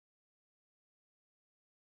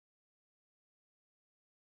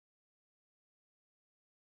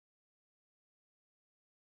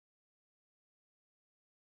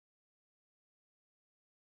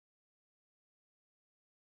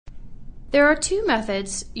There are two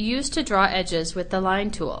methods used to draw edges with the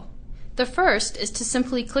line tool. The first is to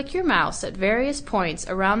simply click your mouse at various points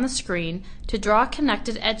around the screen to draw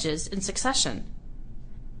connected edges in succession.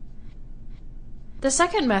 The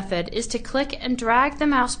second method is to click and drag the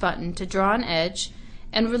mouse button to draw an edge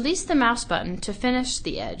and release the mouse button to finish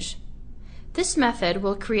the edge. This method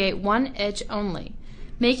will create one edge only,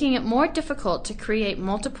 making it more difficult to create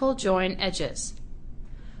multiple join edges.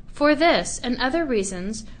 For this and other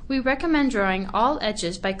reasons, we recommend drawing all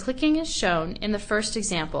edges by clicking as shown in the first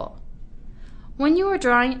example. When you are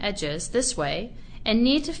drawing edges this way and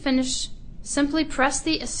need to finish, simply press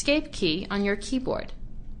the Escape key on your keyboard.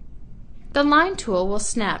 The line tool will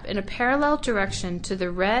snap in a parallel direction to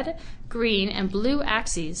the red, green, and blue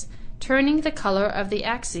axes, turning the color of the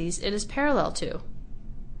axes it is parallel to.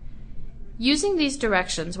 Using these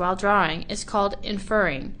directions while drawing is called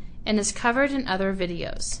inferring and is covered in other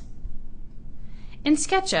videos. In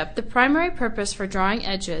SketchUp, the primary purpose for drawing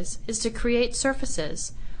edges is to create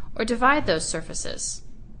surfaces or divide those surfaces.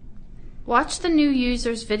 Watch the new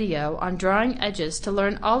user's video on drawing edges to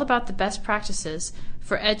learn all about the best practices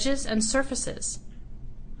for edges and surfaces.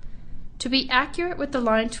 To be accurate with the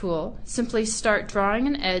line tool, simply start drawing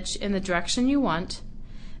an edge in the direction you want,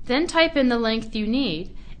 then type in the length you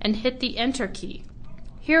need and hit the Enter key.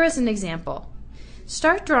 Here is an example.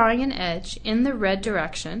 Start drawing an edge in the red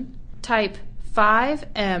direction, type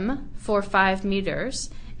 5m for 5 meters,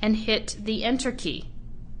 and hit the Enter key.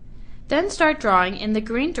 Then start drawing in the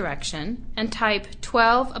green direction and type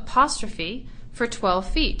 12 apostrophe for 12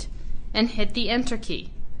 feet and hit the Enter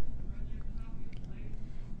key.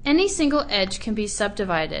 Any single edge can be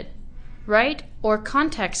subdivided. Right or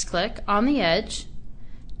context click on the edge,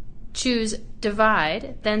 choose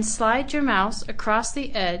Divide, then slide your mouse across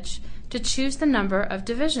the edge to choose the number of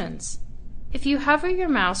divisions. If you hover your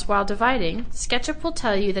mouse while dividing, SketchUp will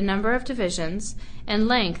tell you the number of divisions and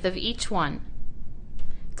length of each one.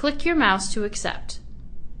 Click your mouse to accept.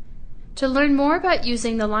 To learn more about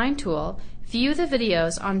using the line tool, view the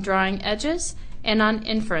videos on drawing edges and on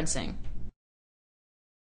inferencing.